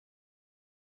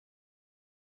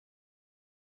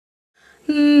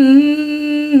Any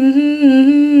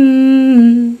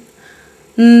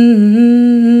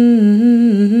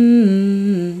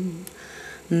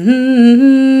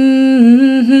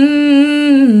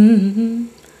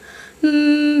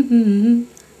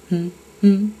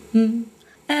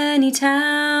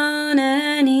town,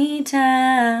 any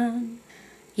town,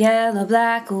 yellow,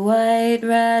 black, white,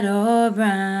 red or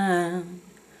brown,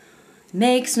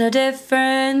 makes no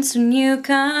difference when you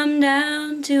come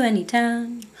down to any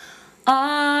town,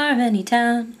 or any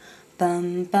town.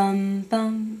 Bum, bum,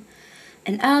 bum.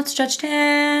 An outstretched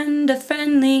hand, a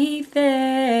friendly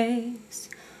face,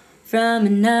 from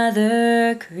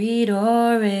another creed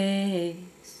or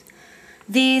race.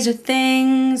 These are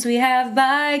things we have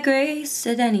by grace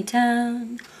at any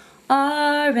town,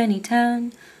 or any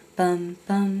town. Bum,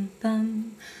 bum,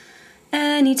 bum.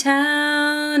 Any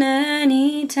town,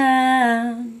 any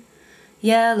town,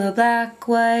 yellow, black,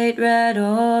 white, red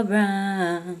or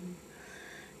brown,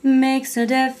 makes no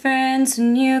difference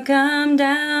when you come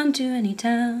down to any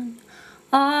town,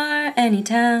 or any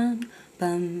town.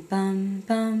 Bum, bum,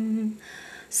 bum.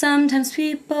 Sometimes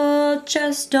people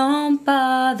just don't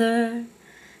bother,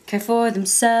 care for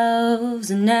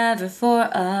themselves and never for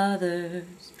others.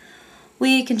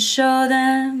 We can show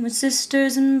them we're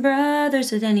sisters and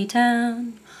brothers at any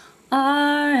town,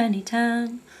 or any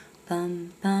town.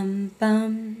 Bum, bum,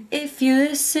 bum. If you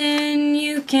listen,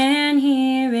 you can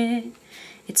hear it.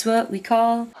 It's what we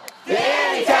call the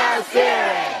ANYTOWN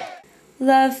spirit.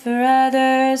 Love for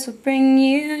others will bring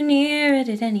you near it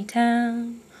at any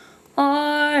town,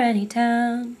 or any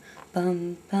town.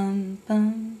 Bum, bum,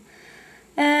 bum.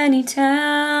 Any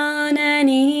town,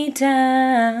 any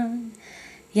town,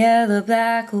 yellow,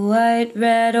 black, white,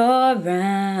 red or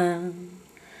brown,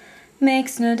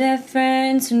 makes no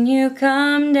difference when you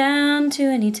come down to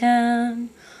any town,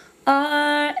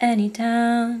 or any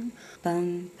town.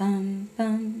 Bum, bum,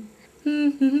 bum.